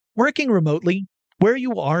Working remotely, where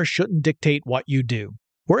you are shouldn't dictate what you do.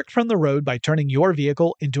 Work from the road by turning your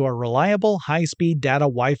vehicle into a reliable high-speed data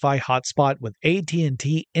Wi-Fi hotspot with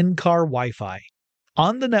AT&T in-car Wi-Fi.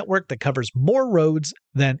 On the network that covers more roads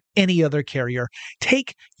than any other carrier,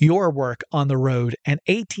 take your work on the road and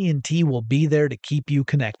AT&T will be there to keep you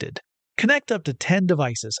connected. Connect up to 10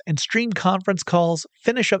 devices and stream conference calls,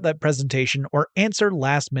 finish up that presentation, or answer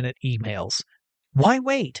last-minute emails. Why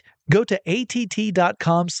wait? Go to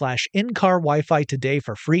att.com/in-car Wi-Fi today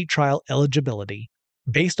for free trial eligibility.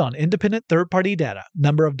 Based on independent third-party data,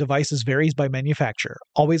 number of devices varies by manufacturer.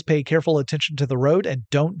 Always pay careful attention to the road and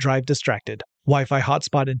don't drive distracted. Wi-Fi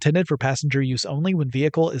hotspot intended for passenger use only when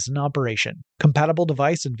vehicle is in operation. Compatible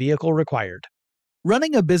device and vehicle required.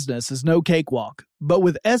 Running a business is no cakewalk, but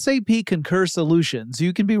with SAP Concur Solutions,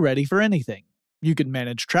 you can be ready for anything. You can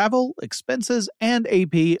manage travel, expenses, and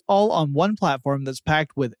AP all on one platform that's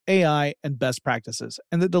packed with AI and best practices,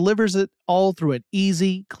 and that delivers it all through an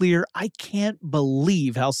easy, clear, I can't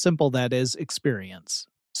believe how simple that is experience.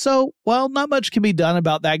 So, while not much can be done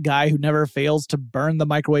about that guy who never fails to burn the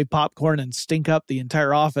microwave popcorn and stink up the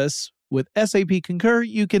entire office, with SAP Concur,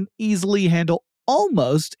 you can easily handle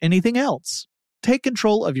almost anything else. Take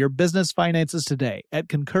control of your business finances today at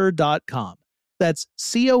Concur.com. That's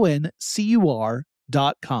CONCUR.com.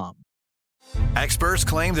 Experts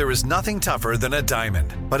claim there is nothing tougher than a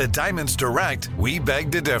diamond. But at Diamonds Direct, we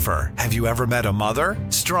beg to differ. Have you ever met a mother?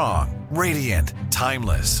 Strong, radiant,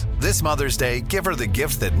 timeless. This Mother's Day, give her the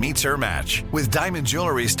gift that meets her match. With diamond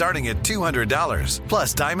jewelry starting at $200.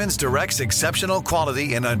 Plus Diamonds Direct's exceptional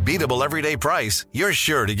quality and unbeatable everyday price, you're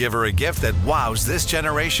sure to give her a gift that wows this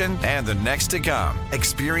generation and the next to come.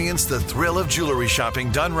 Experience the thrill of jewelry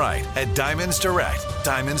shopping done right at Diamonds Direct.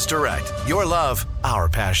 Diamonds Direct. Your love, our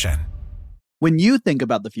passion. When you think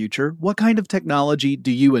about the future, what kind of technology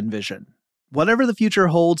do you envision? Whatever the future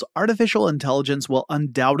holds, artificial intelligence will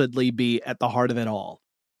undoubtedly be at the heart of it all.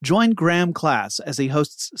 Join Graham Class as he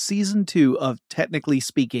hosts Season 2 of Technically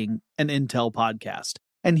Speaking, an Intel podcast,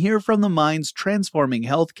 and hear from the minds transforming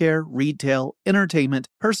healthcare, retail, entertainment,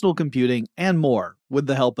 personal computing, and more with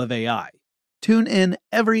the help of AI. Tune in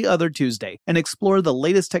every other Tuesday and explore the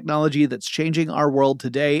latest technology that's changing our world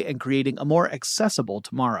today and creating a more accessible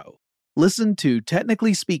tomorrow. Listen to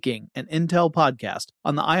Technically Speaking, an Intel podcast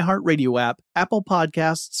on the iHeartRadio app, Apple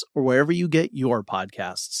Podcasts, or wherever you get your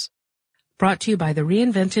podcasts. Brought to you by the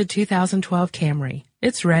reinvented 2012 Camry.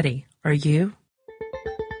 It's ready. Are you?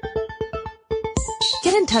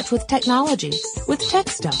 Get in touch with technology with Tech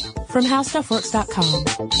Stuff from HowStuffWorks.com.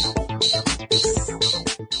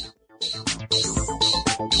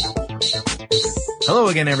 Hello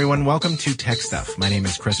again, everyone. Welcome to Tech Stuff. My name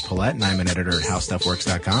is Chris Paulette, and I'm an editor at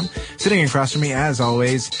HowStuffWorks.com. Sitting across from me, as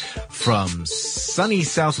always, from sunny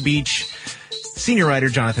South Beach, senior writer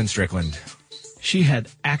Jonathan Strickland. She had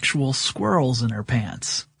actual squirrels in her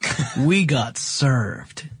pants. We got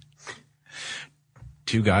served.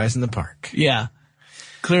 Two guys in the park. Yeah.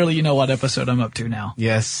 Clearly you know what episode I'm up to now.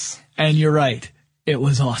 Yes. And you're right. It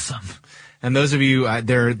was awesome. And those of you,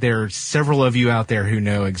 there are several of you out there who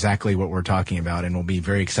know exactly what we're talking about and will be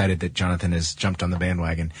very excited that Jonathan has jumped on the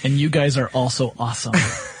bandwagon. And you guys are also awesome.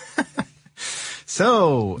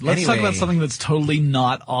 So, let's talk about something that's totally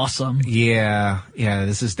not awesome. Yeah,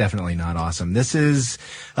 this is definitely not awesome. This is,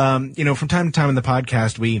 from time to time in the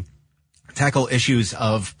podcast, we tackle issues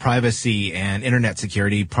of privacy and internet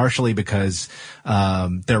security, partially because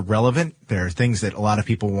they're relevant. They're things that a lot of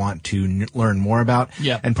people want to learn more about.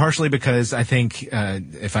 Yep. And partially because I think,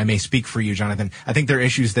 if I may speak for you, Jonathan, I think they're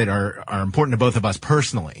issues that are important to both of us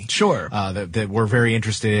personally. Sure. That we're very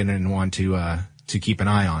interested in and want to keep an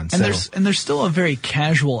eye on. And there's still a very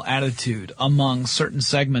casual attitude among certain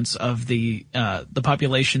segments of the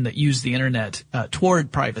population that use the internet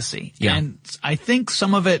toward privacy. Yeah. And I think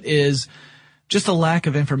some of it is just a lack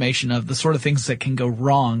of information of the sort of things that can go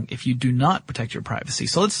wrong if you do not protect your privacy.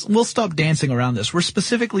 So we'll stop dancing around this. We're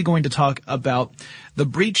specifically going to talk about the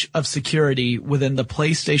breach of security within the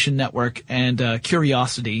PlayStation Network and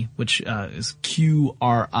Curiosity, which is Qriocity.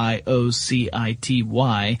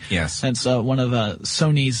 Yes. That's one of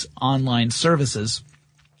Sony's online services.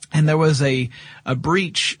 And there was a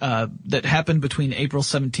breach that happened between April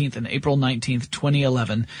 17th and April 19th,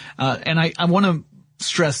 2011. And I want to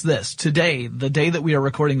stress this. Today, the day that we are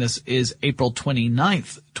recording this is April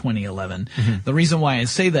 29th, 2011. Mm-hmm. The reason why I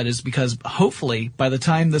say that is because hopefully by the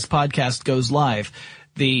time this podcast goes live,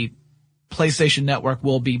 the PlayStation Network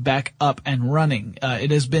will be back up and running. It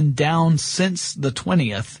has been down since the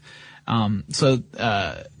 20th. 10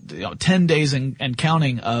 days and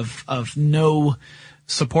counting of no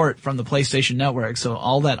support from the PlayStation Network, so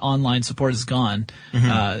all that online support is gone.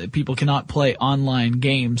 People cannot play online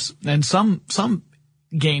games, and some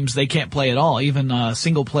games they can't play at all. Even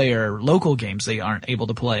single player local games they aren't able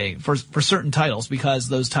to play for certain titles, because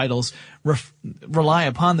those titles rely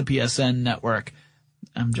upon the PSN network.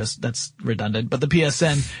 That's redundant, but the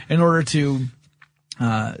PSN, in order to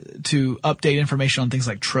update information on things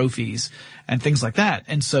like trophies and things like that.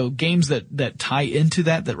 And so games that tie into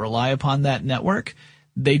that rely upon that network,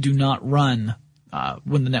 they do not run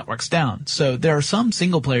when the network's down. So there are some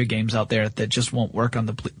single player games out there that just won't work on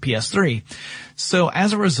the PS3. So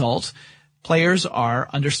as a result, players are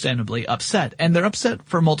understandably upset, and they're upset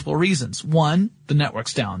for multiple reasons. One, the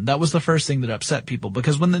network's down. That was the first thing that upset people,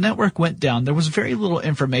 because when the network went down, there was very little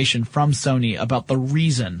information from Sony about the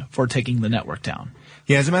reason for taking the network down.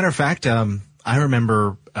 Yeah, as a matter of fact, I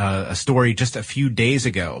remember a story just a few days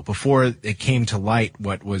ago, before it came to light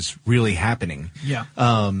what was really happening. Yeah.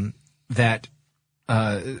 That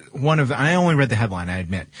I only read the headline, I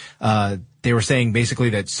admit. They were saying basically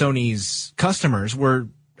that Sony's customers were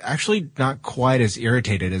actually not quite as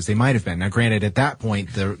irritated as they might have been. Now, granted, at that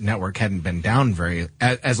point, the network hadn't been down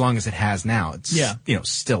as long as it has now. It's,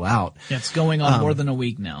 still out. Yeah, it's going on more than a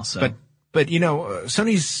week now, so. But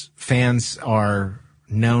Sony's fans are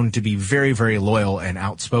known to be very, very loyal and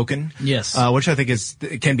outspoken. Yes. Which I think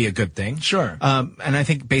can be a good thing. Sure. And I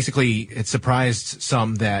think basically it surprised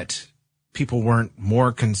some that people weren't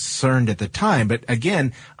more concerned at the time. But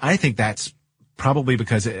again, I think that's probably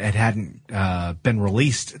because it hadn't been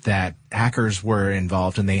released that hackers were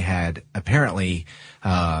involved, and they had apparently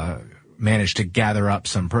managed to gather up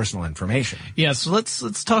some personal information. Yeah, so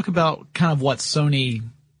let's talk about kind of what Sony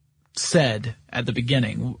said at the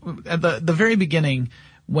beginning. At the very beginning,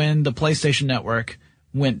 when the PlayStation Network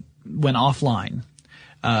went offline,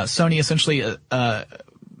 Sony essentially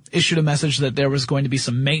issued a message that there was going to be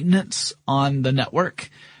some maintenance on the network,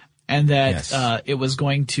 and that it was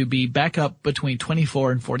going to be back up between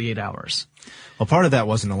 24 and 48 hours. Well, part of that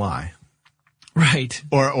wasn't a lie. Right.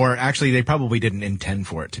 Or actually, they probably didn't intend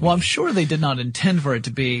for it to be. Well, I'm sure they did not intend for it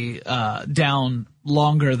to be down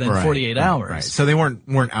longer than 48 hours. Right. So they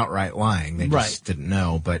weren't outright lying. They just didn't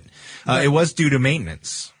know. But it was due to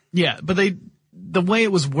maintenance. Yeah, but the way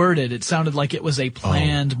it was worded, it sounded like it was a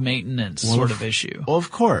planned maintenance sort of issue. Well,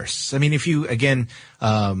 of course. I mean, if you, again,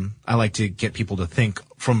 I like to get people to think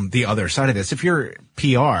from the other side of this. If you're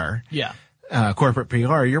PR, corporate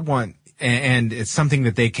PR, and it's something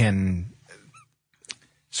that they can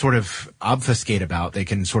sort of obfuscate about, they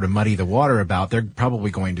can sort of muddy the water about, they're probably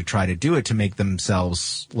going to try to do it to make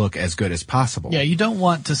themselves look as good as possible. Yeah, you don't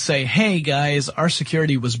want to say, hey guys, our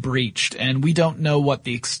security was breached and we don't know what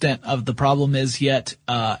the extent of the problem is yet,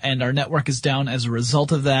 and our network is down as a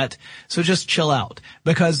result of that, so just chill out.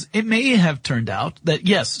 Because it may have turned out that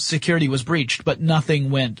yes, security was breached, but nothing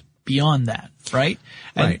went beyond that, right?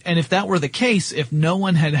 And if that were the case, if no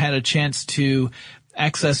one had had a chance to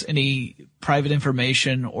access any private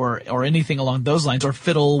information or anything along those lines, or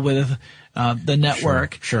fiddle with the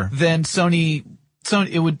network, then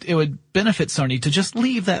it would benefit Sony to just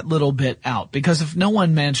leave that little bit out, because if no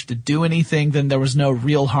one managed to do anything, then there was no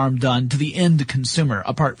real harm done to the end consumer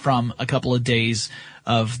apart from a couple of days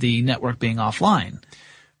of the network being offline.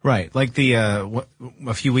 Right. Like a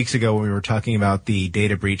few weeks ago we were talking about the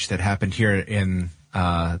data breach that happened here in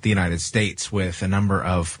the United States with a number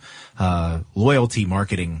of loyalty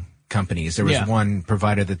marketing companies. There was one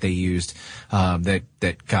provider that they used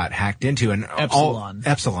that got hacked into, and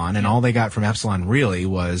Epsilon, and all they got from Epsilon really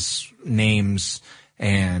was names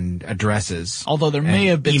and addresses. Although there may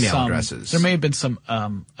have been email addresses. There may have been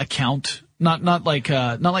some account, not like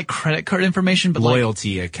credit card information, but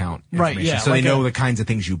loyalty account information. Right, yeah. So they know the kinds of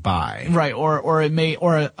things you buy. Right, or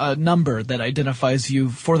a number that identifies you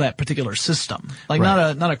for that particular system. Like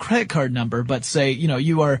not a credit card number, but say,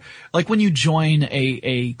 you are, like when you join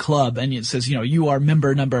a club and it says, you are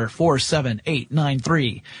member number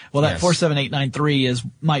 47893. Well, that 47893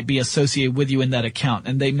 might be associated with you in that account,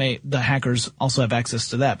 and the hackers also have access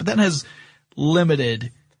to that. But that has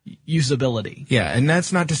limited usability. Yeah, and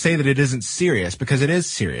that's not to say that it isn't serious, because it is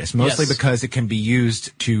serious, mostly because it can be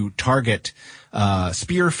used to target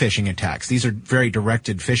spear phishing attacks. These are very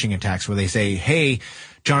directed phishing attacks where they say, hey,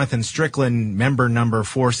 Jonathan Strickland, member number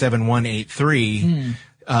 47183,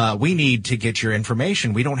 we need to get your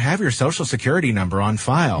information. We don't have your social security number on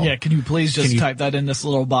file. Yeah, can you please just type that in this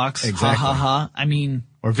little box? Exactly. Ha ha ha. I mean,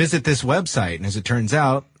 or visit this website, and as it turns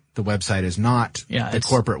out, the website is not the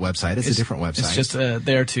corporate website. It's a different website. It's just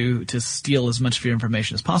there to steal as much of your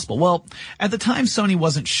information as possible. Well, at the time, Sony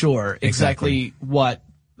wasn't sure exactly what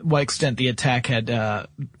what extent the attack had,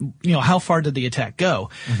 how far did the attack go?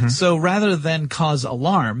 So rather than cause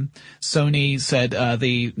alarm, Sony said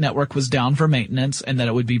the network was down for maintenance and that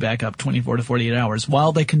it would be back up 24 to 48 hours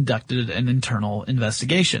while they conducted an internal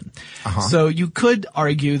investigation. So you could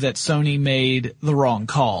argue that Sony made the wrong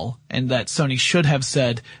call and that Sony should have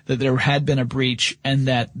said that there had been a breach and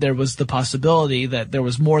that there was the possibility that there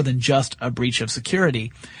was more than just a breach of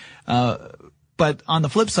security. But on the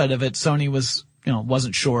flip side of it, Sony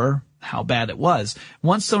wasn't sure how bad it was.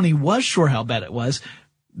 Once Sony was sure how bad it was,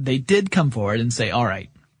 they did come forward and say, all right,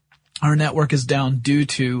 our network is down due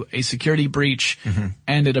to a security breach,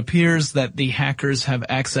 and it appears that the hackers have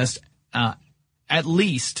accessed at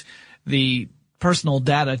least the personal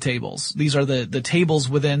data tables. These are the tables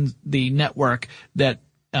within the network that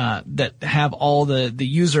have all the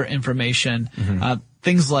user information,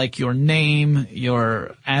 things like your name,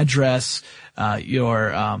 your address,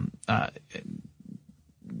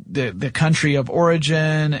 the country of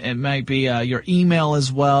origin. It might be your email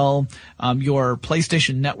as well, your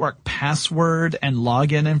PlayStation Network password and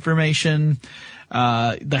login information,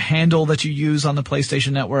 the handle that you use on the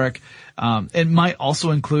PlayStation Network. It might also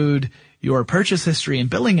include your purchase history and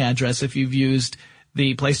billing address if you've used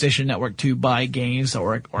the PlayStation Network to buy games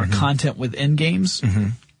or content within games.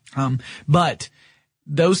 But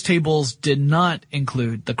those tables did not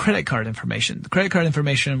include the credit card information. The credit card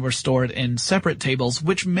information were stored in separate tables,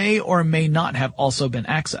 which may or may not have also been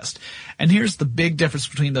accessed. And here's the big difference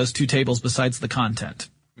between those two tables besides the content.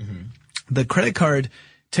 The credit card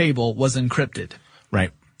table was encrypted.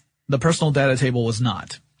 Right. The personal data table was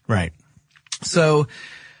not. Right. So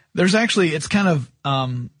there's actually, it's kind of,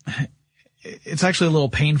 it's actually a little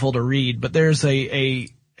painful to read, but there's a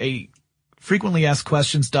frequently asked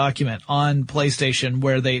questions document on PlayStation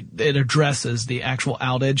where it addresses the actual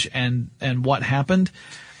outage and what happened.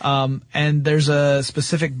 And there's a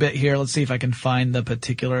specific bit here. Let's see if I can find the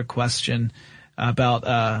particular question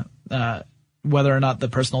about, whether or not the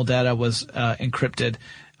personal data was, encrypted.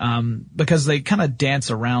 Because they kind of dance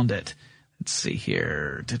around it. Let's see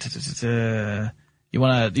here. You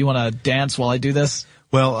wanna dance while I do this?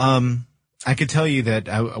 Well, I could tell you that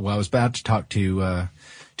I was about to talk to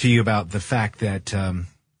you about the fact that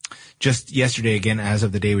just yesterday, again, as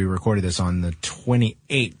of the day we recorded this on the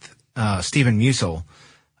 28th, Stephen Musil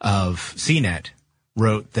of CNET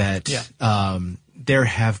wrote that there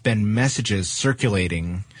have been messages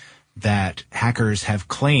circulating that hackers have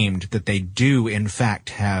claimed that they do in fact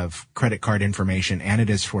have credit card information and it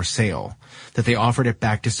is for sale, that they offered it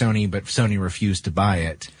back to Sony, but Sony refused to buy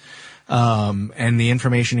it. And the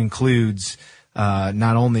information includes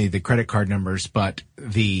not only the credit card numbers, but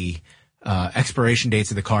the expiration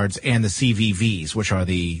dates of the cards and the CVVs, which are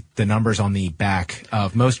the numbers on the back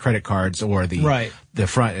of most credit cards, or the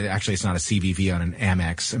front. Actually, it's not a CVV on an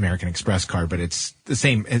Amex American Express card, but it's the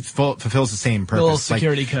same. It fulfills the same purpose. The little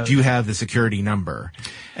security code. Do you have the security number?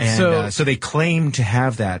 And so they claim to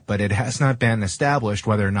have that, but it has not been established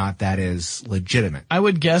whether or not that is legitimate.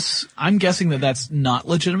 I'm guessing that that's not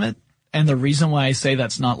legitimate. And the reason why I say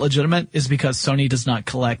that's not legitimate is because Sony does not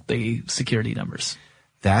collect the security numbers.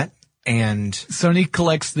 And Sony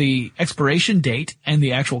collects the expiration date and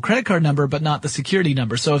the actual credit card number, but not the security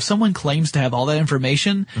number. So if someone claims to have all that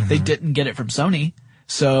information, they didn't get it from Sony.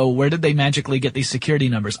 So where did they magically get these security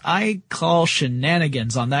numbers? I call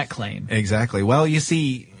shenanigans on that claim. Exactly. Well, you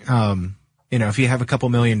see, if you have a couple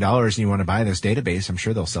 $1 million and you want to buy this database, I'm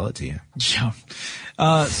sure they'll sell it to you. Yeah.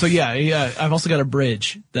 I've also got a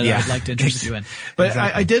bridge that I'd like to interest you in. But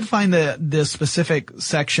exactly. I did find the specific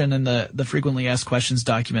section in the frequently asked questions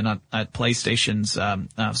document at PlayStation's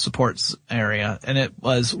supports area, and it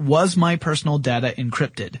was my personal data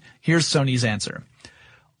encrypted? Here's Sony's answer.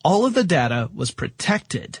 All of the data was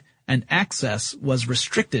protected and access was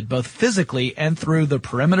restricted both physically and through the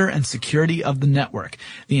perimeter and security of the network.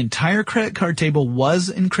 The entire credit card table was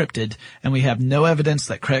encrypted, and we have no evidence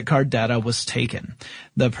that credit card data was taken.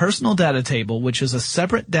 The personal data table, which is a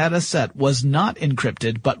separate data set, was not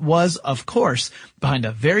encrypted, but was, of course, behind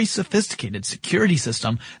a very sophisticated security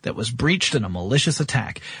system that was breached in a malicious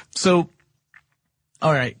attack. So,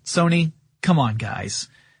 all right, Sony, come on, guys.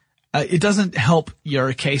 It doesn't help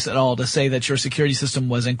your case at all to say that your security system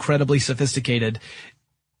was incredibly sophisticated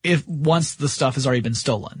once the stuff has already been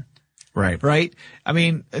stolen. Right. Right? I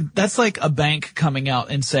mean, that's like a bank coming out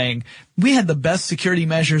and saying, we had the best security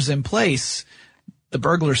measures in place. The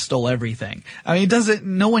burglar stole everything. I mean,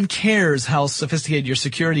 no one cares how sophisticated your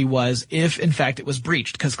security was if, in fact, it was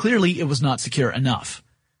breached, because clearly it was not secure enough.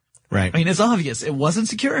 Right. I mean, it's obvious. It wasn't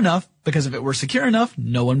secure enough, because if it were secure enough,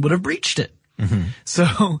 no one would have breached it.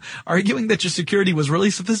 So arguing that your security was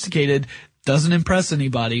really sophisticated doesn't impress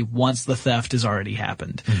anybody once the theft has already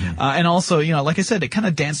happened. And also, like I said, it kind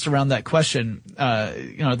of danced around that question.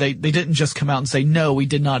 They didn't just come out and say, no, we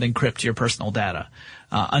did not encrypt your personal data,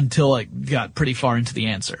 until it got pretty far into the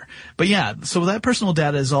answer. But yeah, so that personal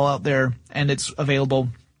data is all out there and it's available.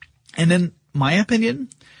 And in my opinion,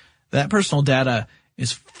 that personal data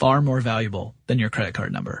is far more valuable than your credit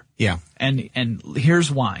card number. Yeah. And here's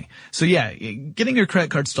why. So yeah, getting your credit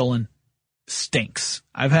card stolen stinks.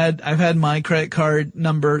 I've had my credit card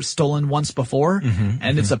number stolen once before,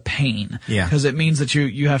 and it's a pain. Yeah. Because it means that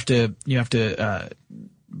you have to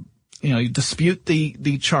you dispute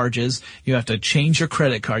the charges. You have to change your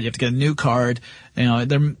credit card. You have to get a new card.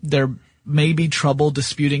 There may be trouble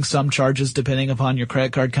disputing some charges depending upon your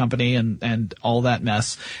credit card company and all that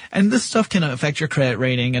mess. And this stuff can affect your credit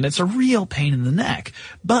rating, and it's a real pain in the neck.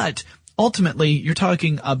 But ultimately, you're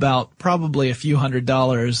talking about probably a few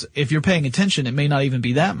 $100s. If you're paying attention, it may not even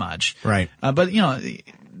be that much. Right. But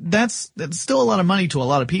that's still a lot of money to a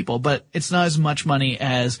lot of people, but it's not as much money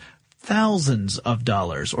as thousands of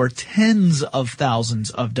dollars or tens of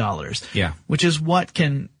thousands of dollars. Yeah. Which is what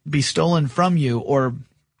can be stolen from you or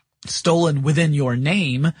stolen within your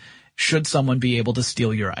name should someone be able to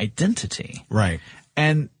steal your identity. Right.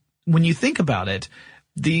 And when you think about it,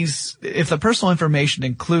 if the personal information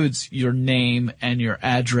includes your name and your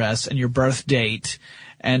address and your birth date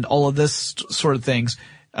and all of this sort of things,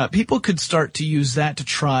 people could start to use that to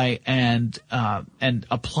try and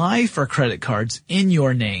apply for credit cards in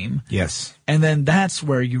your name. Yes. And then that's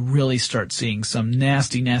where you really start seeing some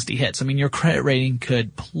nasty, nasty hits. I mean, your credit rating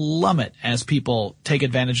could plummet as people take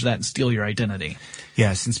advantage of that and steal your identity.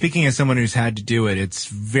 Yes. And speaking as someone who's had to do it, it's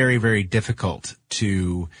very, very difficult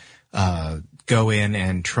to go in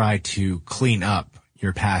and try to clean up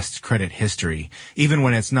your past credit history, even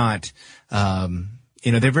when it's not, the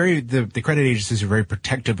credit agencies are very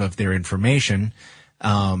protective of their information.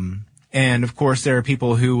 And of course, there are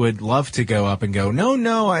people who would love to go up and go,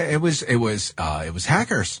 no, it was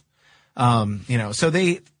hackers. So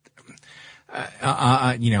they,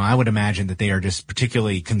 I would imagine that they are just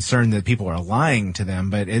particularly concerned that people are lying to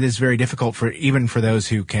them, but it is very difficult even for those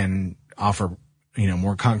who can offer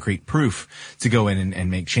more concrete proof to go in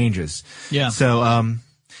and make changes. Yeah. So,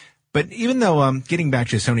 but even though, getting back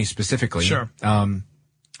to Sony specifically. Sure.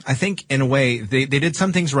 I think in a way they did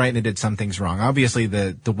some things right and they did some things wrong. Obviously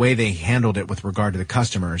the way they handled it with regard to the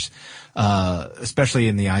customers, especially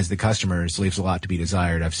in the eyes of the customers, leaves a lot to be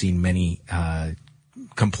desired. I've seen many,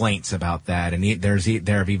 complaints about that, and there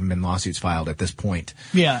have even been lawsuits filed at this point.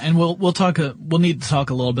 Yeah, and we'll need to talk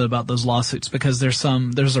a little bit about those lawsuits because there's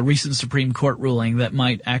a recent Supreme Court ruling that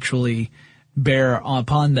might actually bear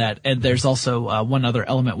upon that, and there's also one other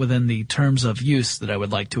element within the terms of use that I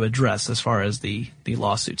would like to address as far as the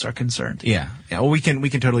lawsuits are concerned. Yeah. Well, we can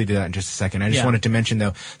totally do that in just a second. I just wanted to mention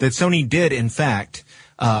though that Sony did in fact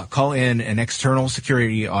call in an external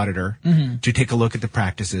security auditor to take a look at the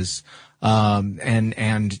practices.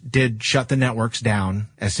 And did shut the networks down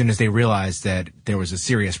as soon as they realized that there was a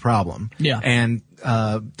serious problem. Yeah. And,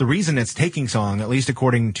 the reason it's taking so long, at least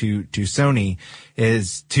according to Sony,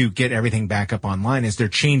 is to get everything back up online is they're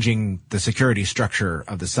changing the security structure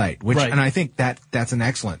of the site, which, right. And I think that's an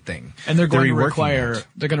excellent thing. And they're going to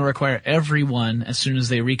require everyone as soon as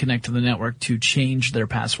they reconnect to the network to change their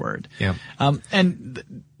password. Yeah.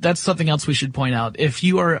 And that's something else we should point out. If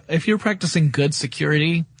you're practicing good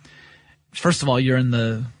security, first of all, you're in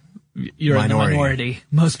the minority.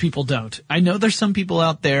 Most people don't. I know there's some people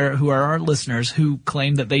out there who are our listeners who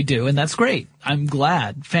claim that they do, and that's great. I'm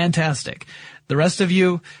glad. Fantastic. The rest of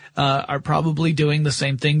you are probably doing the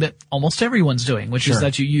same thing that almost everyone's doing, which is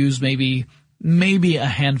that you use maybe a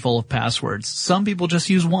handful of passwords. Some people just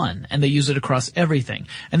use one, and they use it across everything.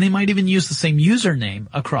 And they might even use the same username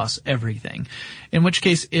across everything. In which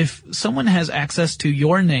case, if someone has access to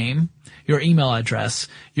your name, your email address,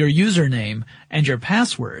 your username, and your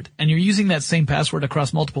password, and you're using that same password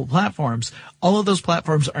across multiple platforms, all of those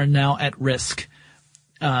platforms are now at risk.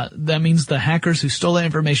 That means the hackers who stole that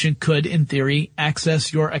information could, in theory,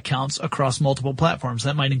 access your accounts across multiple platforms.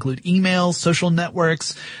 That might include emails, social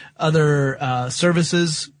networks, other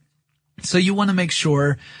services. So you want to make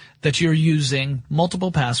sure that you're using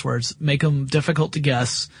multiple passwords, make them difficult to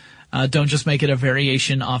guess. Don't just make it a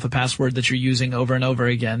variation off a password that you're using over and over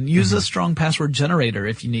again. Use a strong password generator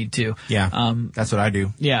if you need to. Yeah. That's what I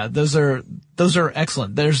do. Yeah, those are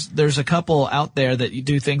excellent. There's a couple out there that you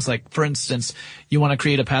do things like, for instance, you want to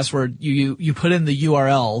create a password, you put in the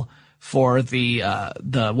URL for the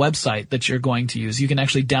website that you're going to use. You can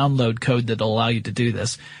actually download code that'll allow you to do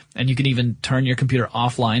this. And you can even turn your computer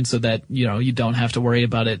offline so that, you don't have to worry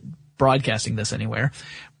about it broadcasting this anywhere,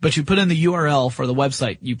 but you put in the URL for the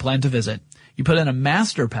website you plan to visit. You put in a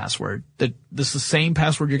master password that this is the same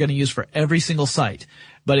password you're going to use for every single site,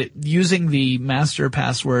 but using the master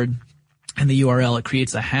password and the URL, it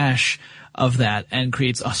creates a hash of that and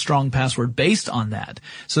creates a strong password based on that.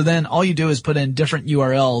 So then all you do is put in different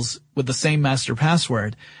URLs with the same master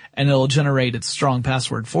password, and it'll generate its strong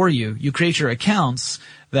password for you. You create your accounts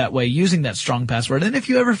that way using that strong password. And if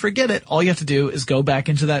you ever forget it, all you have to do is go back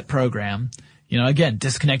into that program. Again,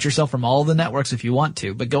 disconnect yourself from all the networks if you want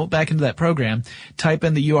to, but go back into that program, type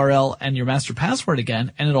in the URL and your master password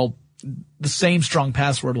again, and the same strong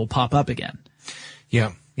password will pop up again.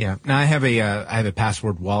 Yeah. Yeah. Now I have a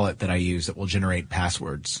password wallet that I use that will generate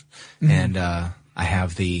passwords. Mm-hmm. And, I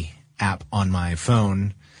have the app on my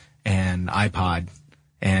phone and iPod,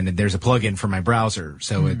 and there's a plugin for my browser.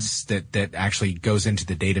 So it's that actually goes into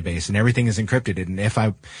the database, and everything is encrypted. And if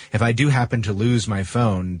I do happen to lose my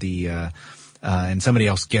phone, and somebody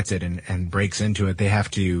else gets it and breaks into it,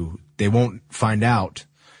 they won't find out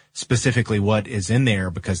specifically what is in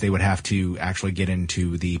there, because they would have to actually get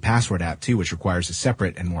into the password app too, which requires a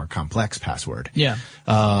separate and more complex password. Yeah.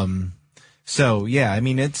 So yeah, I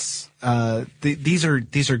mean, it's, these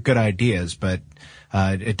are good ideas, but,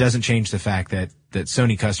 it doesn't change the fact that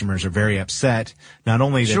Sony customers are very upset, not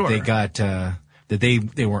only that they got, that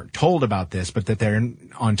they weren't told about this, but that they're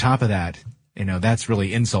on top of that, that's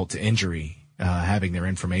really insult to injury. Having their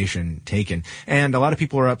information taken. And a lot of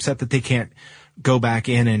people are upset that they can't go back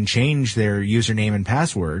in and change their username and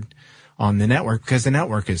password on the network because the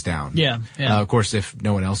network is down. Yeah. Of course, if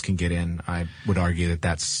no one else can get in, I would argue that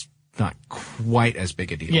that's not quite as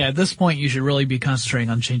big a deal. Yeah, at this point, you should really be concentrating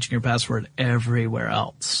on changing your password everywhere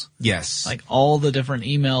else. Yes. Like all the different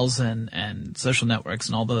emails and social networks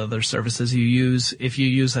and all the other services you use. If you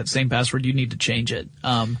use that same password, you need to change it.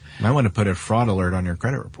 Might want to put a fraud alert on your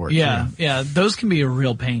credit report. Yeah. Yeah. Those can be a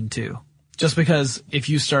real pain too. Just because if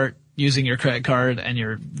you start using your credit card and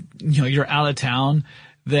you're out of town,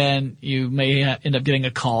 then you may end up getting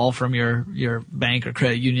a call from your bank or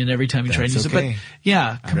credit union every time you try to use it. But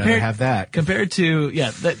yeah, I'd rather have that. Compared to,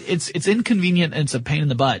 it's inconvenient and it's a pain in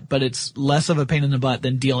the butt, but it's less of a pain in the butt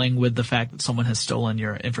than dealing with the fact that someone has stolen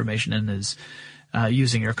your information and is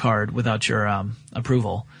using your card without your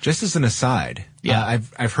approval. Just as an aside,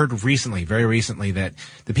 I've heard very recently that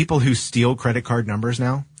the people who steal credit card numbers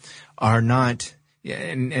now are not,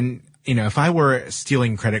 and if I were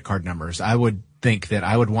stealing credit card numbers, I would think that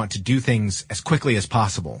I would want to do things as quickly as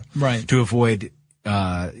possible, right, to avoid,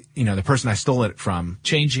 the person I stole it from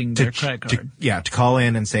changing their credit card. To call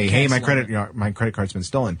in and say, hey, my credit card's been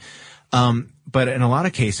stolen. But in a lot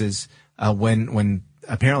of cases, when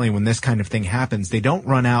this kind of thing happens, they don't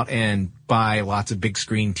run out and buy lots of big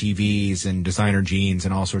screen TVs and designer jeans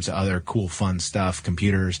and all sorts of other cool, fun stuff,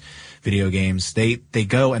 computers, video games. They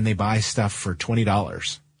go and they buy stuff for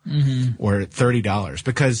 $20. Mm-hmm. Or $30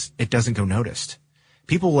 because it doesn't go noticed.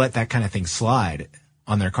 People let that kind of thing slide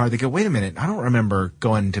on their card. They go, wait a minute, I don't remember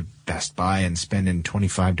going to Best Buy and spending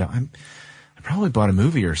 $25. I probably bought a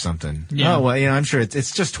movie or something. Yeah. Oh, well, I'm sure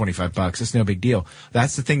it's just $25. It's no big deal.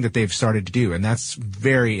 That's the thing that they've started to do, and that's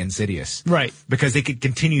very insidious. Right. Because they could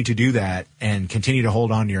continue to do that and continue to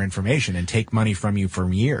hold on to your information and take money from you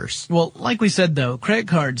for years. Well, like we said, though, credit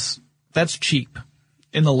cards, that's cheap.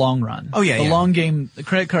 In the long run. Oh, yeah. The long game, the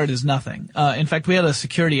credit card is nothing. In fact, we had a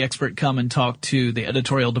security expert come and talk to the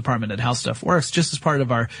editorial department at How Stuff Works just as part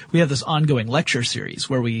of we have this ongoing lecture series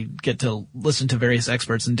where we get to listen to various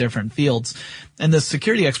experts in different fields. And the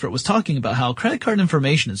security expert was talking about how credit card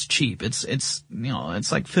information is cheap. It's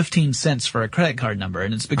like 15 cents for a credit card number.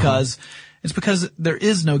 And it's because there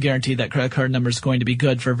is no guarantee that credit card number is going to be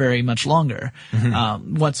good for very much longer.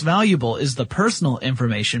 Mm-hmm. What's valuable is the personal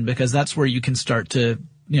information, because that's where you can start to,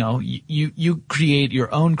 you create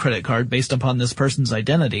your own credit card based upon this person's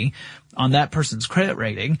identity on that person's credit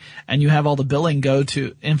rating, and you have all the billing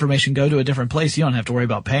information go to a different place. You don't have to worry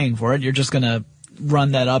about paying for it. You're just going to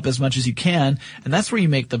run that up as much as you can, and that's where you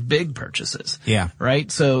make the big purchases. Yeah. Right?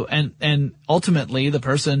 So, and ultimately the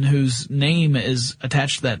person whose name is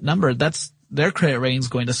attached to that number, that's their credit rating is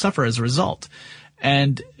going to suffer as a result.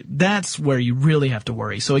 And that's where you really have to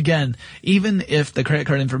worry. So again, even if the credit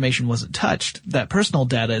card information wasn't touched, that personal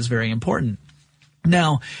data is very important.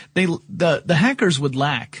 Now, the hackers would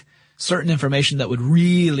lack certain information that would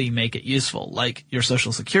really make it useful, like your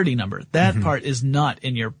social security number. That mm-hmm. part is not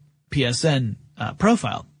in your PSN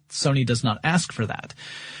profile. Sony does not ask for that.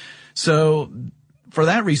 So for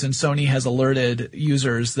that reason, Sony has alerted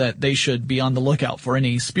users that they should be on the lookout for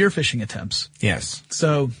any spear phishing attempts. Yes.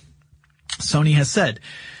 So Sony has said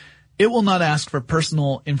it will not ask for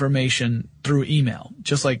personal information through email,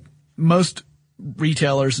 just like most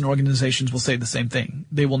retailers and organizations will say the same thing.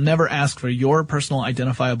 They will never ask for your personal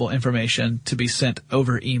identifiable information to be sent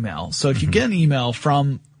over email. So if you get an email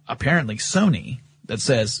from apparently Sony that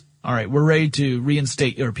says, all right, we're ready to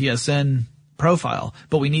reinstate your PSN profile,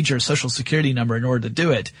 but we need your social security number in order to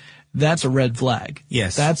do it, that's a red flag.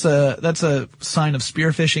 Yes. That's a sign of spear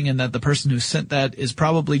phishing, and that the person who sent that is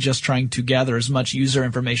probably just trying to gather as much user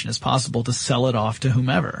information as possible to sell it off to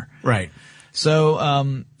whomever. Right.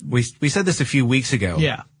 So, we said this a few weeks ago.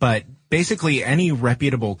 Yeah. But basically any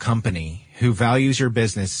reputable company who values your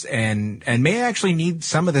business and may actually need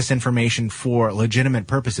some of this information for legitimate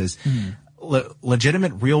purposes,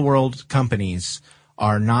 legitimate real world companies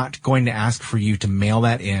are not going to ask for you to mail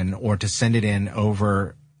that in or to send it in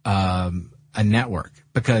over a network,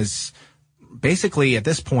 because basically at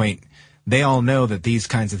this point they all know that these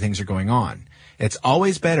kinds of things are going on. It's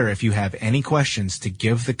always better, if you have any questions, to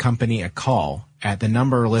give the company a call at the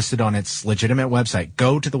number listed on its legitimate website.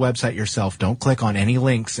 Go to the website yourself. Don't click on any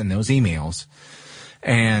links in those emails,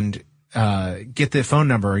 and get the phone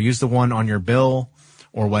number or use the one on your bill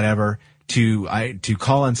or whatever to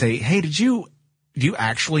call and say, hey, do you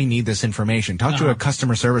actually need this information? Talk to a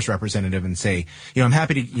customer service representative and say, I'm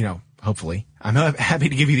happy to, hopefully, I'm happy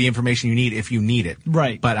to give you the information you need if you need it.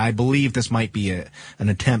 Right. But I believe this might be an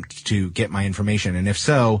attempt to get my information. And if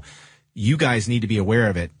so, you guys need to be aware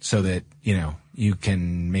of it so that, you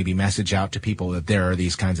can maybe message out to people that there are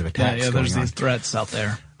these kinds of attacks going there's on. these threats out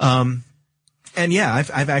there. And yeah,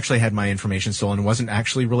 I've actually had my information stolen. It wasn't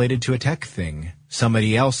actually related to a tech thing.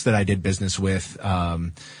 Somebody else that I did business with,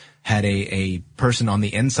 had a person on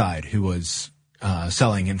the inside who was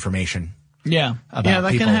selling information. Yeah. About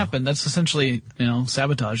that people. can happen. That's essentially,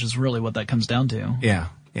 sabotage is really what that comes down to. Yeah.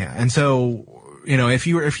 Yeah. And so, if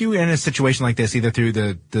you were in a situation like this, either through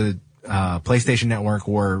the PlayStation Network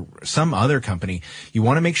or some other company, you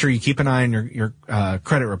want to make sure you keep an eye on your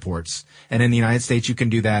credit reports. And in the United States, you can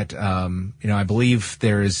do that. I believe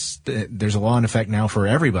there's a law in effect now for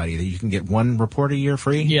everybody that you can get one report a year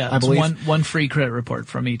free. Yeah. I believe one free credit report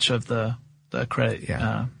from each of the credit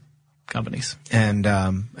companies. And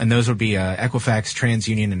those would be Equifax,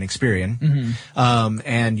 TransUnion, and Experian. Mm-hmm.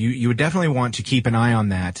 And you would definitely want to keep an eye on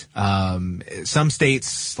that. Some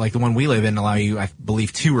states, like the one we live in, allow you, I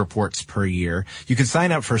believe, 2 reports per year. You can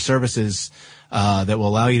sign up for services that will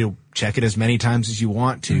allow you to check it as many times as you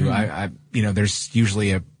want to. Mm-hmm. There's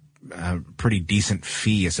usually a pretty decent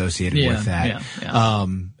fee associated with that. Yeah.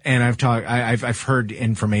 And I've heard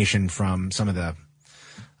information from some of the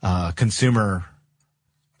consumer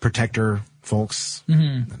protector folks.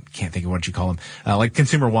 Mm-hmm. Can't think of what you call them. Like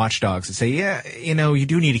consumer watchdogs that say, you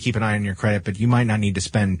do need to keep an eye on your credit, but you might not need to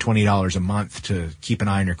spend $20 a month to keep an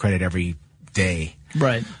eye on your credit every day.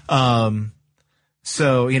 Right.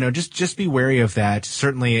 So, just be wary of that.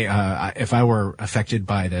 Certainly, if I were affected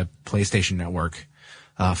by the PlayStation Network,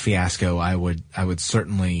 fiasco, I would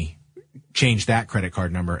certainly change that credit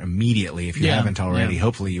card number immediately if you haven't already. Yeah.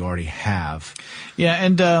 Hopefully you already have. Yeah.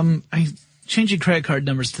 And, changing credit card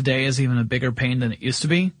numbers today is even a bigger pain than it used to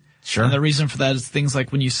be. Sure. And the reason for that is things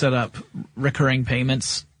like when you set up recurring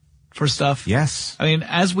payments for stuff. Yes. I mean,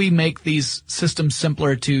 as we make these systems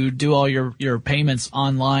simpler to do all your payments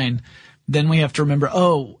online, then we have to remember,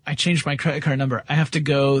 I changed my credit card number. I have to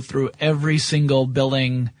go through every single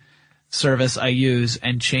billing service I use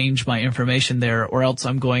and change my information there, or else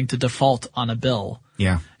I'm going to default on a bill.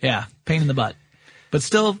 Yeah. Yeah. Pain in the butt. But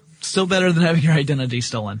still better than having your identity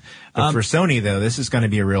stolen. But for Sony, though, this is going to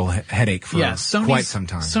be a real headache for quite some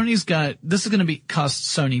time. This is going to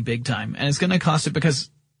cost Sony big time, and it's going to cost it because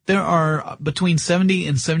there are between 70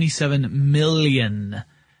 and 77 million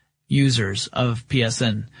users of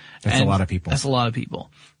PSN. That's a lot of people. That's a lot of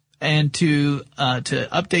people. And to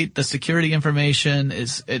update the security information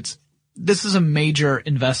this is a major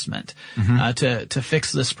investment, to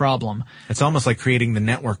fix this problem. It's almost like creating the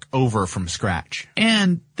network over from scratch.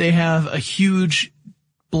 And they have a huge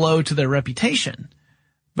blow to their reputation,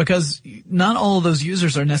 because not all of those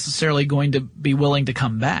users are necessarily going to be willing to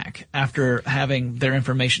come back after having their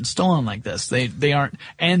information stolen like this. They aren't,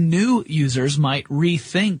 and new users might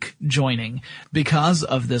rethink joining because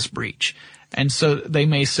of this breach. And so they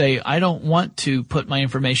may say, I don't want to put my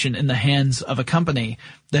information in the hands of a company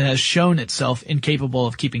that has shown itself incapable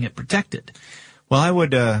of keeping it protected. Well, I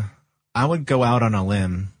would go out on a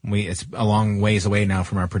limb. It's a long ways away now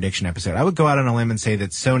from our prediction episode. I would go out on a limb and say that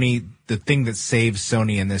Sony, the thing that saves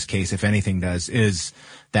Sony in this case, if anything does, is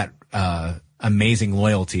that amazing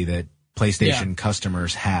loyalty that PlayStation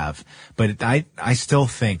customers have. But I still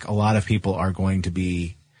think a lot of people are going to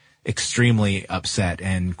be extremely upset,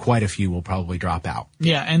 and quite a few will probably drop out.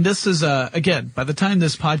 Yeah, and this is, again, by the time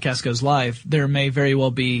this podcast goes live, there may very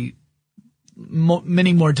well be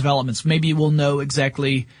many more developments. Maybe we'll know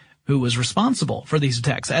exactly who was responsible for these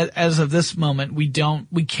attacks. As of this moment, we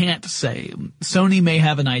can't say. Sony may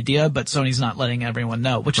have an idea, but Sony's not letting everyone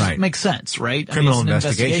know, which makes sense, right? Criminal it's an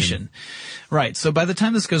investigation. Right. So by the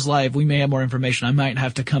time this goes live, we may have more information. I might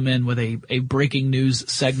have to come in with a breaking news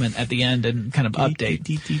segment at the end and kind of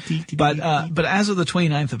update. But as of the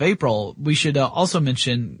 29th of April, we should also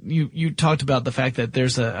mention, you talked about the fact that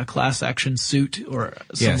there's a class action suit or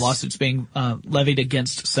some lawsuits being levied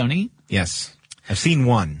against Sony. Yes. I've seen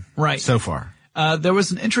one so far. There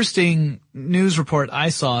was an interesting news report I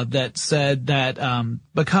saw that said that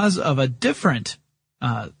because of a different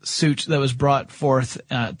suit that was brought forth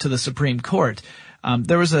to the Supreme Court,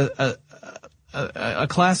 there was a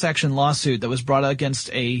class action lawsuit that was brought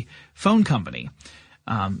against a phone company.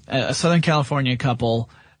 A Southern California couple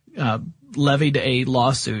levied a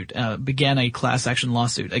lawsuit, began a class action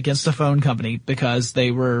lawsuit against a phone company because they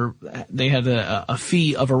had a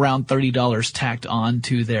fee of around $30 tacked on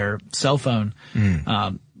to their cell phone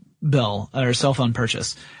bill or cell phone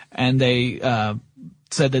purchase, and they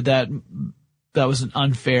said that was an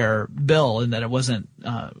unfair bill and that it wasn't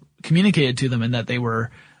communicated to them, and that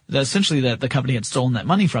essentially that the company had stolen that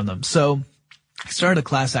money from them. So I started a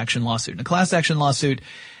class action lawsuit. And a class action lawsuit,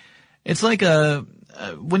 it's like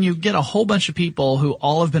when you get a whole bunch of people who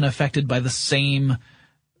all have been affected by the same,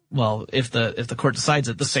 well, if the court decides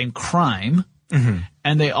it, the same crime,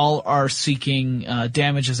 and they all are seeking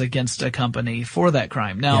damages against a company for that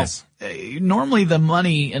crime. Now, normally the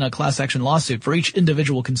money in a class action lawsuit for each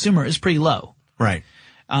individual consumer is pretty low. Right.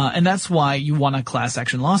 And that's why you want a class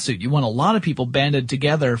action lawsuit. You want a lot of people banded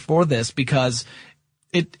together for this, because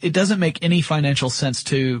it doesn't make any financial sense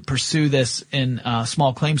to pursue this in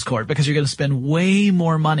small claims court, because you're going to spend way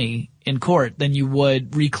more money in court than you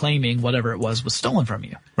would reclaiming whatever it was stolen from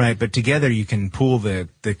you. Right, but together you can pool the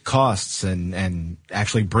costs and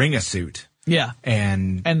actually bring a suit. Yeah.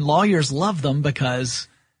 And lawyers love them because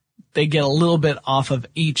they get a little bit off of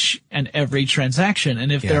each and every transaction.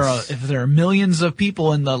 And if there are millions of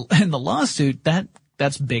people in the lawsuit,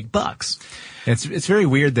 that's big bucks. It's very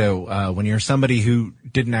weird though, when you're somebody who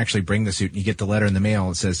didn't actually bring the suit and you get the letter in the mail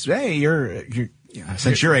and says, hey,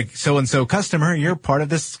 since you're a so-and-so customer, you're part of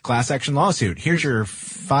this class action lawsuit. Here's your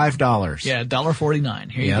 $5. Yeah,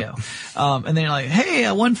 $1.49. Here you go. And then you're like, hey,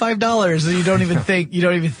 I won $5. And you don't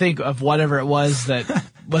even think of whatever it was that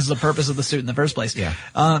was the purpose of the suit in the first place. Yeah.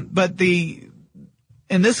 But in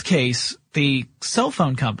this case, the cell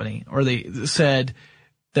phone company, said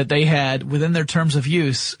that they had within their terms of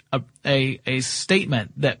use a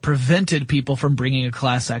statement that prevented people from bringing a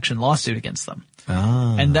class action lawsuit against them.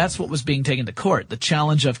 Oh. And that's what was being taken to court. The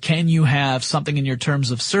challenge of, can you have something in your terms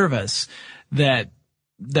of service that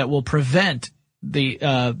will prevent the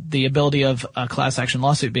ability of a class action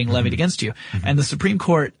lawsuit being levied against you? And the Supreme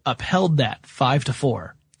Court upheld that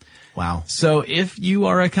 5-4. Wow. So if you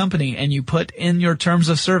are a company and you put in your terms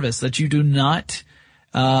of service that you do not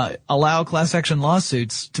allow class action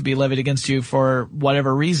lawsuits to be levied against you for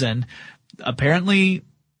whatever reason, apparently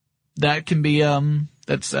that can be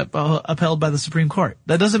that's upheld by the Supreme Court.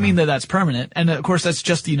 That doesn't mean that that's permanent, and of course that's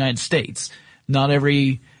just the United States. Not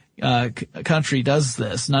every country does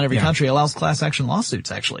this. Not every country allows class action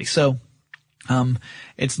lawsuits, actually. So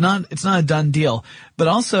it's not a done deal. But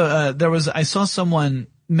also I saw someone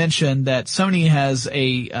mention that Sony has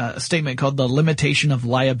a statement called the limitation of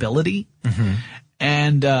liability.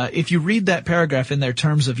 And if you read that paragraph in their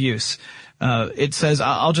terms of use, it says,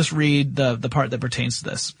 I'll just read the part that pertains to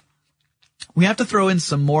this. We have to throw in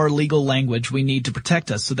some more legal language we need to protect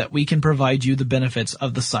us so that we can provide you the benefits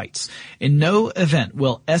of the sites. In no event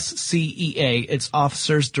will SCEA, its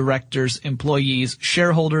officers, directors, employees,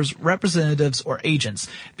 shareholders, representatives, or agents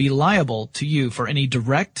be liable to you for any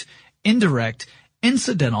direct, indirect,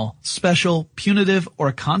 incidental, special, punitive,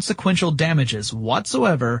 or consequential damages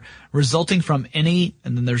whatsoever resulting from any,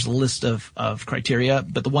 and then there's a list of criteria,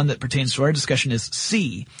 but the one that pertains to our discussion is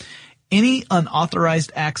C, any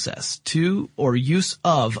unauthorized access to or use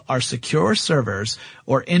of our secure servers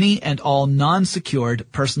or any and all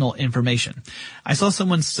non-secured personal information. I saw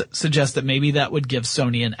someone suggest that maybe that would give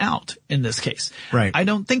Sony an out in this case. Right. I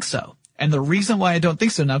don't think so. And the reason why I don't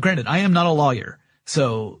think so, now granted, I am not a lawyer,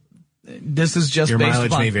 so this is just your based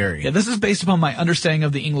mileage upon, may vary. Yeah, this is based upon my understanding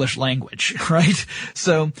of the English language, right?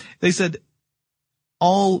 So they said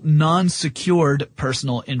all non-secured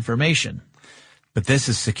personal information. But this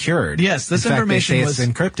is secured. Yes, this in fact, information they say was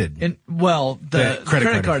it's encrypted. The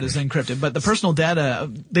credit card is encrypted, but the personal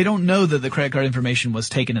data, they don't know that the credit card information was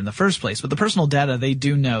taken in the first place. But the personal data, they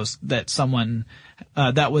do know that someone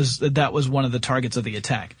that was one of the targets of the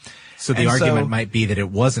attack. So the argument might be that it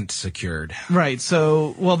wasn't secured. Right.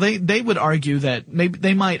 So, well, they would argue that maybe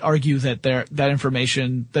they might argue that that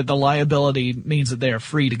information, that the liability means that they are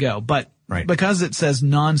free to go. But because it says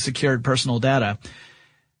non-secured personal data,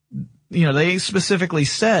 they specifically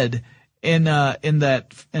said in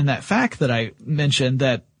that fact that I mentioned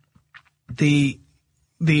that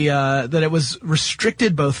that it was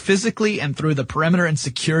restricted both physically and through the perimeter and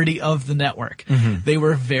security of the network. Mm-hmm. They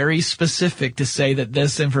were very specific to say that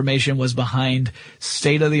this information was behind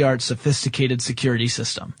state-of-the-art sophisticated security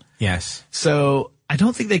system. Yes. So I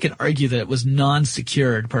don't think they can argue that it was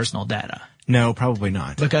non-secured personal data. No, probably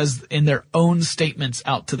not. Because in their own statements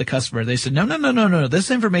out to the customer, they said, no,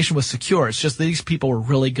 this information was secure. It's just these people were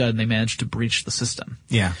really good and they managed to breach the system.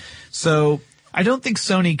 Yeah. So I don't think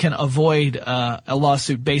Sony can avoid a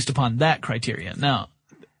lawsuit based upon that criteria. Now,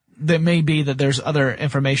 there may be that there's other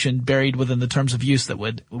information buried within the terms of use that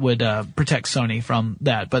would protect Sony from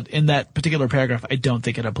that. But in that particular paragraph, I don't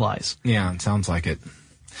think it applies. Yeah, it sounds like it.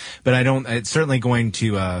 But it's certainly going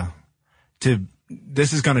to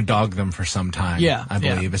this is going to dog them for some time, I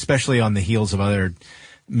believe, especially on the heels of other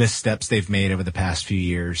missteps they've made over the past few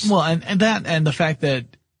years. Well, and the fact that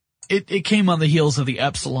it came on the heels of the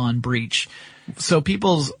Epsilon breach. So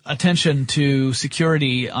people's attention to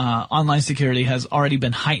security, online security has already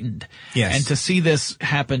been heightened. Yes. And to see this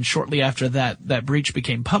happen shortly after that breach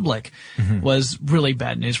became public was really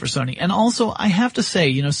bad news for Sony. And also, I have to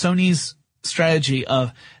say, Sony's strategy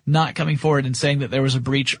of not coming forward and saying that there was a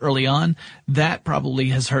breach early on, that probably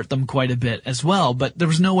has hurt them quite a bit as well. But there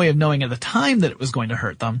was no way of knowing at the time that it was going to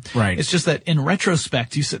hurt them. Right. It's just that in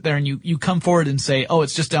retrospect, you sit there and you come forward and say, oh,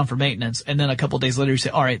 it's just down for maintenance. And then a couple of days later, you say,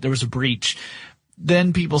 all right, there was a breach.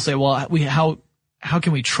 Then people say, well, how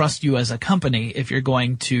can we trust you as a company if you're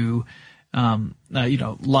going to,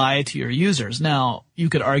 lie to your users? Now, you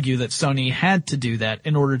could argue that Sony had to do that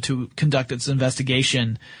in order to conduct its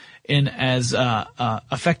investigation in as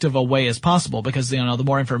effective a way as possible, because the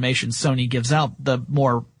more information Sony gives out, the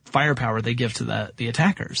more firepower they give to the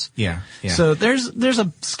attackers. Yeah. So there's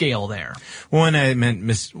a scale there. Well,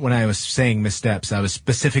 when I was saying missteps, I was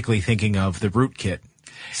specifically thinking of the rootkit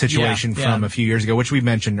situation from a few years ago, which we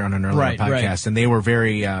mentioned on an earlier podcast, right. And they were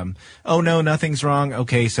very, oh no, nothing's wrong.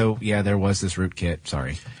 Okay, so there was this rootkit.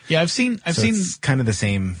 Sorry. Yeah, I've seen it's kind of the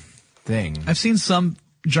same thing. I've seen some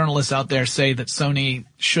journalists out there say that Sony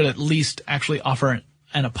should at least actually offer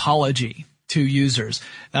an apology to users.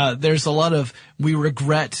 There's a lot of, we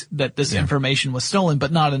regret that this information was stolen,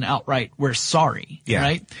 but not an outright, we're sorry,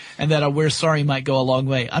 right? And that a we're sorry might go a long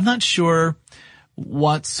way. I'm not sure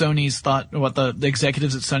what Sony's thought, what the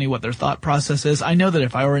executives at Sony, what their thought process is. I know that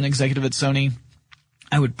if I were an executive at Sony,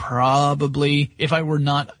 I would probably, if I were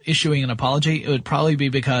not issuing an apology, it would probably be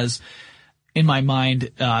because in my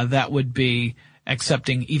mind, that would be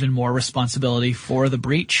accepting even more responsibility for the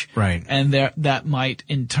breach. Right. And that might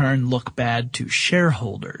in turn look bad to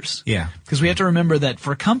shareholders. Yeah. Because we have to remember that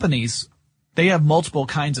for companies, they have multiple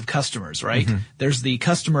kinds of customers, right? Mm-hmm. There's the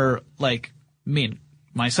customer like me and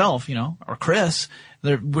myself, or Chris.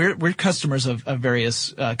 We're customers of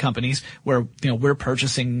various companies where, we're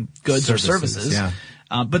purchasing goods or services. Yeah.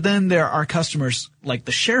 But then there are customers like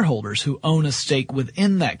the shareholders who own a stake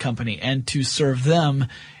within that company, and to serve them,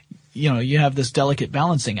 you have this delicate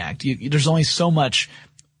balancing act. There's only so much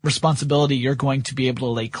responsibility you're going to be able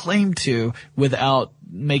to lay claim to without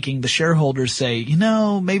making the shareholders say,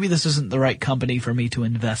 maybe this isn't the right company for me to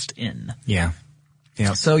invest in. Yeah.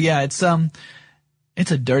 Yeah. So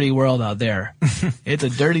it's a dirty world out there. It's a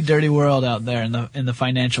dirty, dirty world out there in the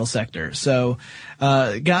financial sector. So,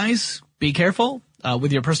 guys, be careful.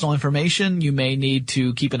 With your personal information, you may need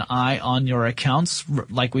to keep an eye on your accounts.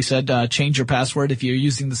 Like we said, change your password if you're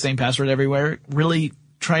using the same password everywhere. Really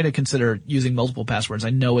try to consider using multiple passwords.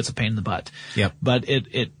 I know it's a pain in the butt. Yep. But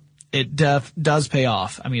it does pay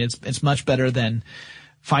off. I mean, it's much better than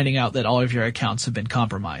finding out that all of your accounts have been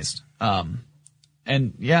compromised.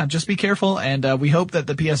 Just be careful. And we hope that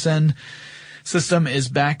the PSN system is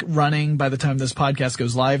back running by the time this podcast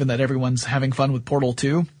goes live, and that everyone's having fun with Portal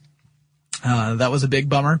 2. That was a big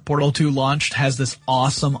bummer. Portal 2 launched, has this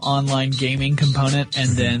awesome online gaming component, and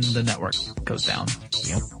then the network goes down.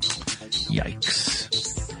 Yep. Yikes.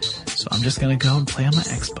 So I'm just going to go and play on my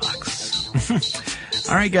Xbox.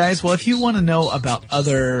 All right, guys. Well, if you want to know about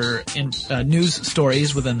other news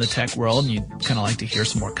stories within the tech world and you'd kind of like to hear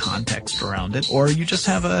some more context around it, or you just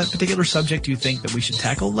have a particular subject you think that we should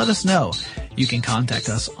tackle, let us know. You can contact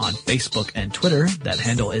us on Facebook and Twitter. That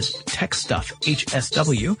handle is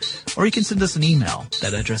TechStuffHSW, or you can send us an email.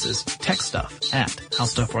 That address is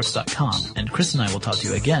techstuff@howstuffworks.com. And Chris and I will talk to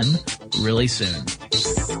you again really soon.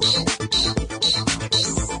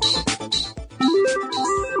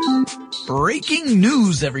 Breaking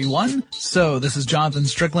news, everyone. So this is Jonathan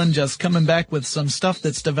Strickland just coming back with some stuff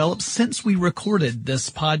that's developed since we recorded this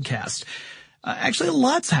podcast. Actually, a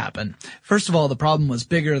lot's happened. First of all, the problem was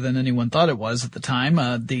bigger than anyone thought it was at the time.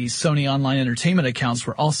 The Sony Online Entertainment accounts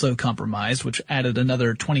were also compromised, which added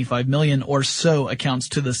another 25 million or so accounts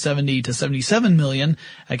to the 70 to 77 million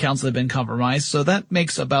accounts that have been compromised. So that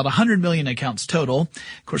makes about 100 million accounts total.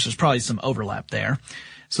 Of course, there's probably some overlap there.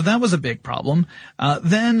 So that was a big problem.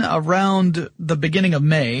 Then around the beginning of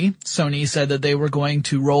May, Sony said that they were going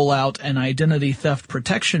to roll out an identity theft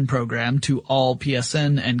protection program to all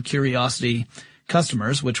PSN and Curiosity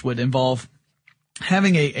customers, which would involve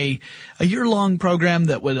having a year-long program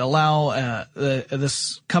that would allow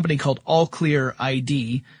this company called All Clear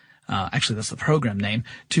ID, actually that's the program name,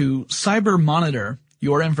 to cyber monitor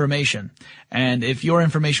your information. And if your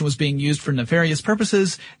information was being used for nefarious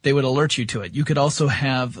purposes, they would alert you to it. You could also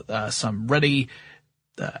have some ready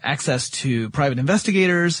access to private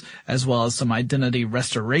investigators, as well as some identity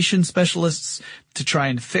restoration specialists to try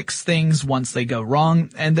and fix things once they go wrong.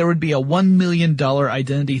 And there would be a $1 million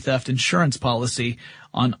identity theft insurance policy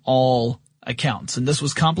on all accounts. And this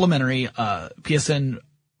was complimentary. PSN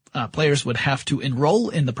players would have to enroll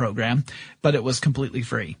in the program, but it was completely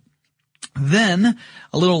free. Then,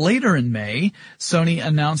 a little later in May, Sony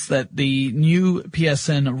announced that the new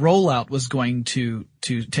PSN rollout was going to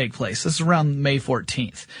take place. This is around May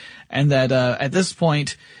 14th. And that, at this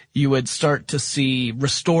point, you would start to see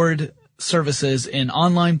restored services in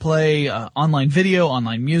online play, online video,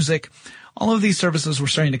 online music. All of these services were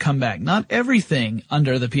starting to come back. Not everything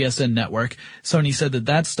under the PSN network. Sony said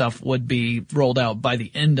that stuff would be rolled out by the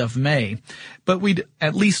end of May. But we'd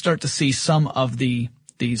at least start to see some of the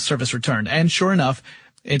service returned. And sure enough,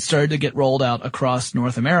 it started to get rolled out across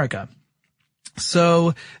North America.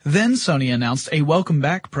 So then Sony announced a welcome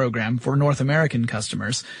back program for North American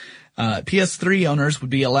customers. PS3 owners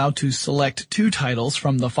would be allowed to select 2 titles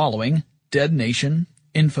from the following: Dead Nation,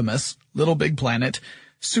 Infamous, Little Big Planet,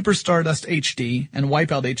 Super Stardust HD, and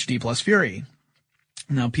Wipeout HD plus Fury.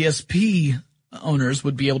 Now PSP owners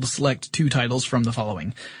would be able to select 2 titles from the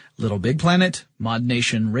following: Little Big Planet, Mod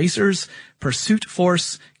Nation Racers, Pursuit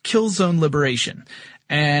Force, Killzone Liberation.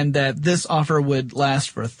 And that this offer would last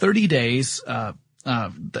for 30 days,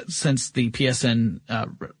 since the PSN,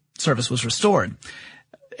 service was restored.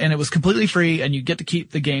 And it was completely free, and you get to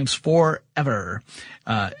keep the games forever.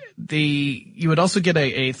 You would also get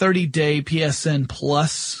a 30-day PSN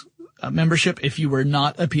Plus membership if you were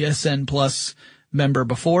not a PSN Plus member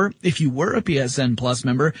before. If you were a PSN Plus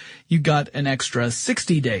member, you got an extra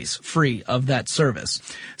 60 days free of that service.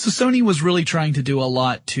 So Sony was really trying to do a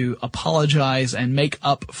lot to apologize and make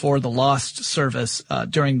up for the lost service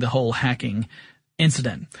during the whole hacking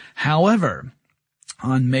incident. However,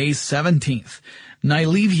 on May 17th,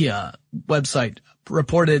 Nylevia website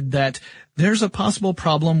reported that there's a possible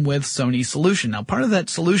problem with Sony's solution. Now, part of that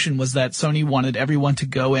solution was that Sony wanted everyone to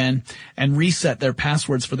go in and reset their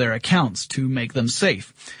passwords for their accounts to make them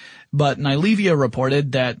safe. But Nylevia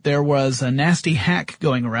reported that there was a nasty hack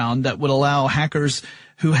going around that would allow hackers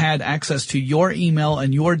who had access to your email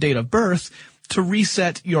and your date of birth to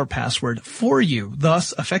reset your password for you,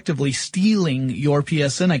 thus effectively stealing your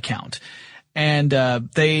PSN account. And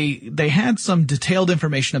they had some detailed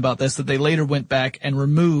information about this that they later went back and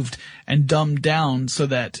removed and dumbed down so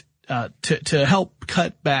that to help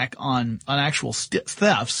cut back on actual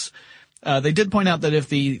thefts. They did point out that if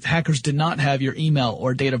the hackers did not have your email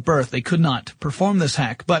or date of birth, they could not perform this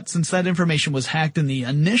hack. But since that information was hacked in the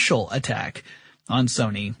initial attack on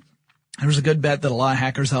Sony, there was a good bet that a lot of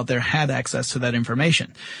hackers out there had access to that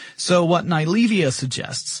information. So what Nylevia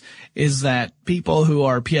suggests is that people who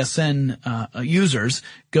are PSN users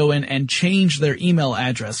go in and change their email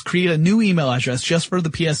address, create a new email address just for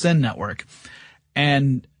the PSN network,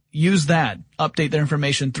 and use that, update their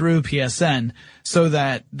information through PSN so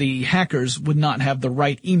that the hackers would not have the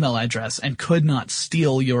right email address and could not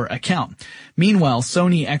steal your account. Meanwhile,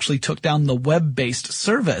 Sony actually took down the web-based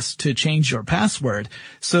service to change your password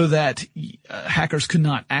so that hackers could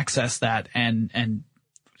not access that and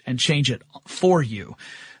change it for you.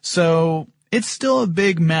 So It's still a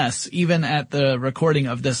big mess, even at the recording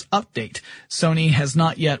of this update. Sony has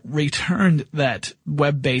not yet returned that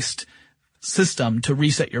web-based system to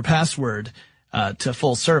reset your password to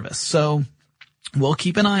full service. So we'll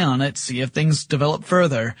keep an eye on it, see if things develop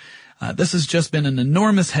further. This has just been an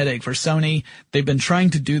enormous headache for Sony. They've been trying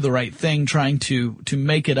to do the right thing, trying to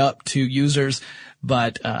make it up to users,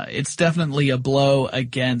 but it's definitely a blow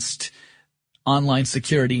against online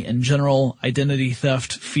security in general, identity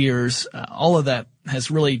theft fears. All of that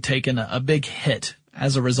has really taken a big hit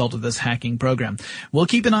as a result of this hacking program. We'll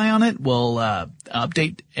keep an eye on it. We'll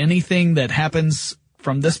update anything that happens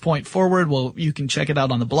from this point forward. You can check it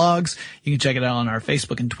out on the blogs. You can check it out on our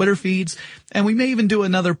Facebook and Twitter feeds. And we may even do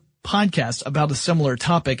another podcast about a similar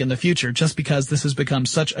topic in the future, just because this has become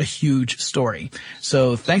such a huge story.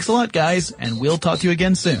 So thanks a lot, guys, and we'll talk to you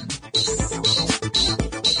again soon.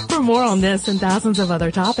 For more on this and thousands of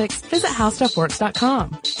other topics, visit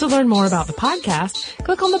HowStuffWorks.com. To learn more about the podcast,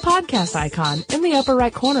 click on the podcast icon in the upper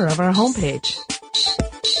right corner of our homepage.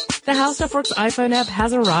 The How Stuff Works iPhone app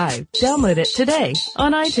has arrived. Download it today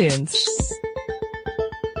on iTunes.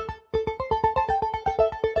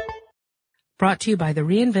 Brought to you by the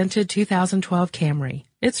reinvented 2012 Camry.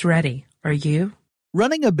 It's ready. Are you?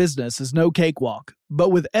 Running a business is no cakewalk, but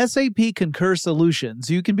with SAP Concur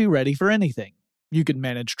Solutions, you can be ready for anything. You can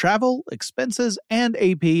manage travel, expenses, and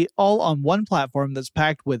AP all on one platform that's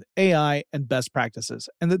packed with AI and best practices,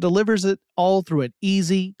 and that delivers it all through an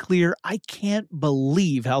easy, clear, I can't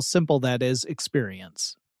believe how simple that is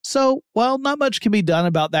experience. So, while not much can be done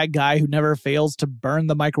about that guy who never fails to burn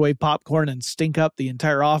the microwave popcorn and stink up the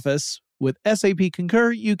entire office, with SAP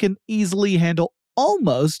Concur, you can easily handle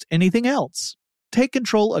almost anything else. Take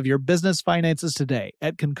control of your business finances today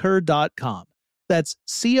at Concur.com. That's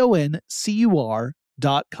CONCUR.com.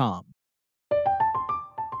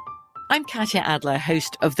 I'm Katya Adler,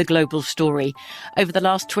 host of The Global Story. Over the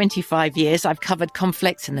last 25 years, I've covered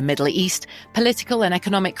conflicts in the Middle East, political and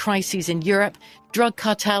economic crises in Europe, drug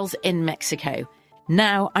cartels in Mexico.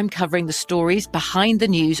 Now I'm covering the stories behind the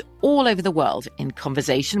news all over the world in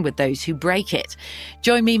conversation with those who break it.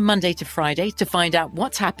 Join me Monday to Friday to find out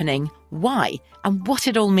what's happening, why, and what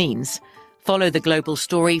it all means. Follow The Global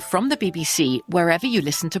Story from the BBC wherever you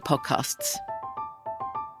listen to podcasts.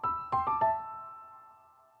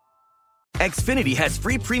 Xfinity has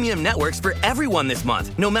free premium networks for everyone this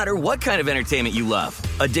month, no matter what kind of entertainment you love.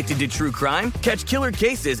 Addicted to true crime? Catch killer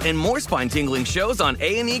cases and more spine-tingling shows on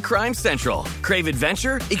A&E Crime Central. Crave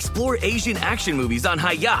adventure? Explore Asian action movies on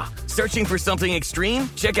Hi-Ya. Searching for something extreme?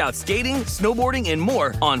 Check out skating, snowboarding, and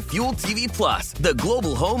more on Fuel TV Plus, the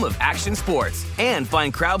global home of action sports. And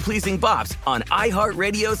find crowd-pleasing bops on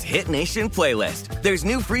iHeartRadio's Hit Nation playlist. There's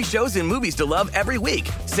new free shows and movies to love every week.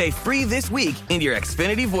 Say free this week in your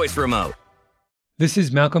Xfinity voice remote. This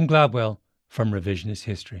is Malcolm Gladwell from Revisionist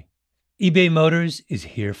History. eBay Motors is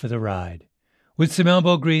here for the ride. With some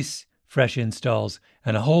elbow grease, fresh installs,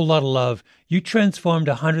 and a whole lot of love, you transformed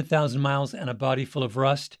 100,000 miles and a body full of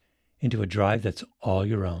rust into a drive that's all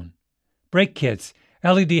your own. Brake kits,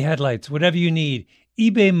 LED headlights, whatever you need,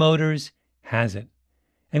 eBay Motors has it.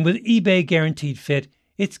 And with eBay Guaranteed Fit,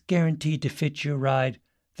 it's guaranteed to fit your ride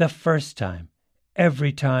the first time,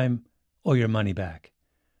 every time, or your money back.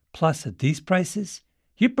 Plus, at these prices,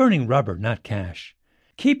 you're burning rubber, not cash.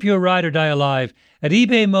 Keep your ride or die alive at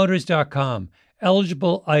ebaymotors.com.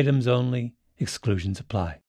 Eligible items only. Exclusions apply.